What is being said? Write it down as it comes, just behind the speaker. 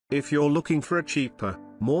If you're looking for a cheaper,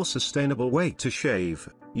 more sustainable way to shave,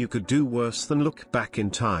 you could do worse than look back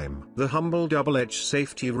in time. The humble double-edged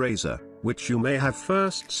safety razor, which you may have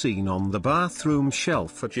first seen on the bathroom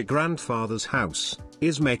shelf at your grandfather's house,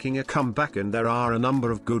 is making a comeback, and there are a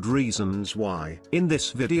number of good reasons why. In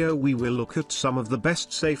this video we will look at some of the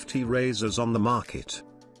best safety razors on the market.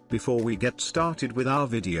 Before we get started with our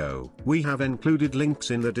video, we have included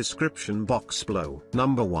links in the description box below.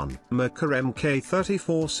 Number 1. Merkur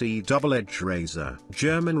MK34C Double-Edge Razor.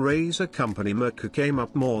 German razor company Merkur came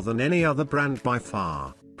up more than any other brand by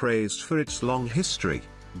far, praised for its long history,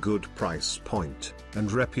 good price point,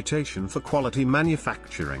 and reputation for quality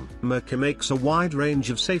manufacturing. Merkur makes a wide range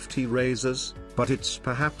of safety razors, but it's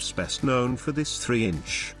perhaps best known for this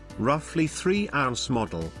 3-inch, roughly 3-ounce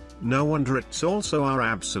model. No wonder it's also our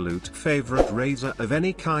absolute favorite razor of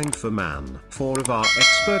any kind for man. 4 of our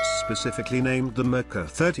experts specifically named the Merkur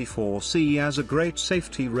 34C as a great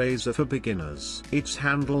safety razor for beginners. Its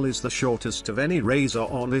handle is the shortest of any razor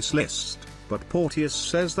on this list, but Porteous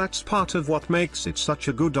says that's part of what makes it such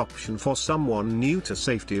a good option for someone new to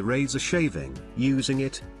safety razor shaving. Using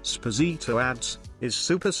it, Sposito adds, is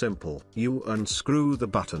super simple. You unscrew the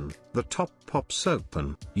button, the top pops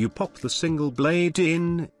open, you pop the single blade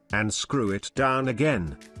in, and screw it down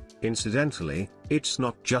again. Incidentally, it's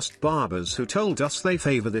not just barbers who told us they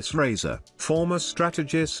favor this razor. Former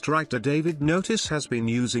strategist writer David Notice has been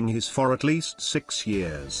using his for at least 6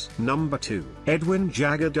 years. Number 2. Edwin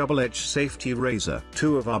Jagger Double-Edge Safety Razor.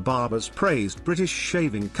 2 of our barbers praised British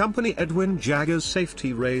shaving company Edwin Jagger's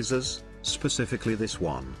safety razors, specifically this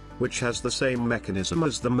one, which has the same mechanism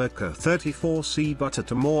as the Merkur 34C but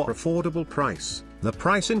at a more affordable price. The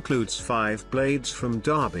price includes 5 blades from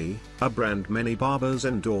Derby, a brand many barbers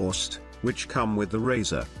endorsed, which come with the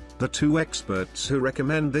razor. The 2 experts who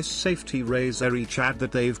recommend this safety razor each add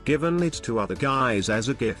that they've given it to other guys as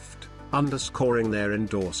a gift, underscoring their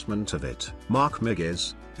endorsement of it. Mark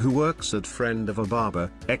Miggs, who works at Friend of a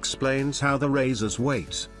Barber, explains how the razor's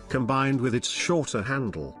weight, combined with its shorter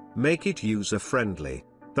handle, make it user-friendly.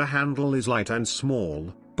 The handle is light and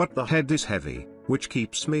small, but the head is heavy, which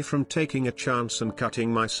keeps me from taking a chance and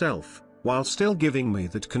cutting myself, while still giving me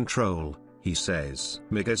that control, he says.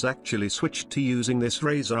 Miggs actually switched to using this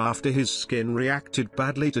razor after his skin reacted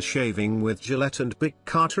badly to shaving with Gillette and big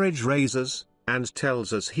cartridge razors, and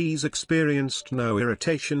tells us he's experienced no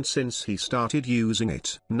irritation since he started using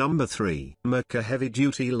it. Number 3. Merkur Heavy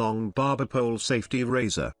Duty Long Barber Pole Safety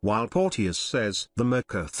Razor. While Porteous says the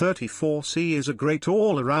Merkur 34C is a great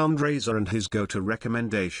all-around razor and his go-to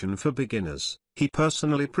recommendation for beginners, he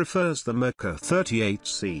personally prefers the Merkur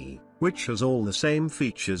 38C, which has all the same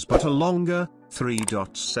features but a longer,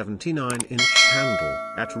 3.79-inch handle.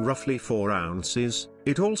 At roughly 4 ounces,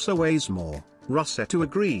 it also weighs more. Rossetto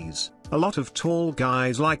agrees. A lot of tall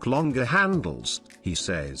guys like longer handles, he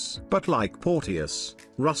says. But like Porteous,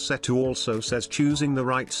 Rossetto also says choosing the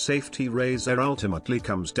right safety razor ultimately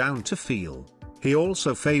comes down to feel. He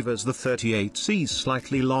also favors the 38C's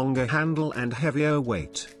slightly longer handle and heavier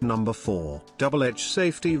weight. Number 4. Double-Edge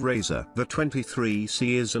Safety Razor. The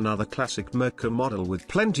 23C is another classic Merkur model with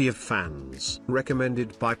plenty of fans.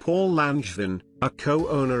 Recommended by Paul Langevin, a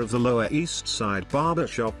co-owner of the Lower East Side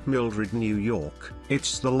barbershop Mildred, New York.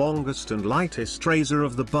 It's the longest and lightest razor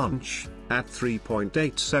of the bunch, at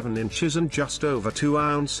 3.87 inches and just over 2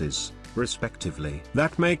 ounces, respectively.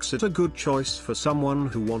 That makes it a good choice for someone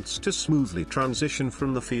who wants to smoothly transition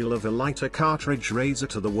from the feel of a lighter cartridge razor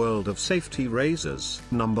to the world of safety razors.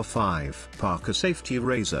 Number 5. Parker Safety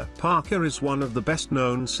Razor. Parker is one of the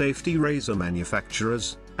best-known safety razor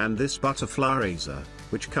manufacturers, and this butterfly razor,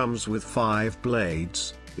 which comes with 5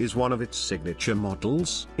 blades, is one of its signature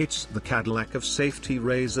models. It's the Cadillac of safety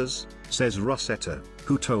razors, says Rossetto,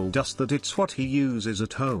 who told us that it's what he uses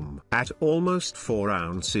at home. At almost 4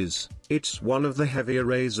 ounces, it's one of the heavier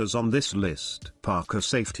razors on this list. Parker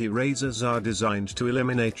safety razors are designed to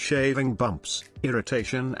eliminate shaving bumps,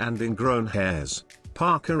 irritation and ingrown hairs.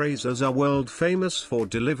 Parker razors are world famous for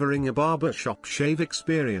delivering a barbershop shave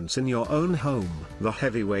experience in your own home. The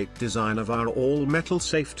heavyweight design of our all-metal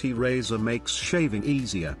safety razor makes shaving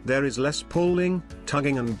easier. There is less pulling,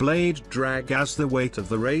 tugging and blade drag as the weight of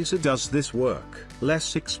the razor does this work.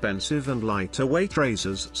 Less expensive and lighter weight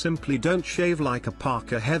razors simply don't shave like a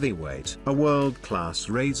Parker heavyweight. A world-class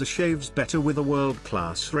razor shaves better with a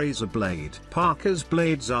world-class razor blade. Parker's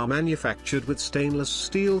blades are manufactured with stainless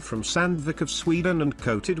steel from Sandvik of Sweden and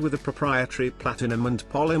coated with a proprietary platinum and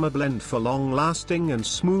polymer blend for long-lasting and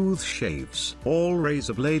smooth shaves. All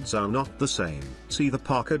razor blades are not the same. See the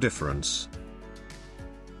Parker difference.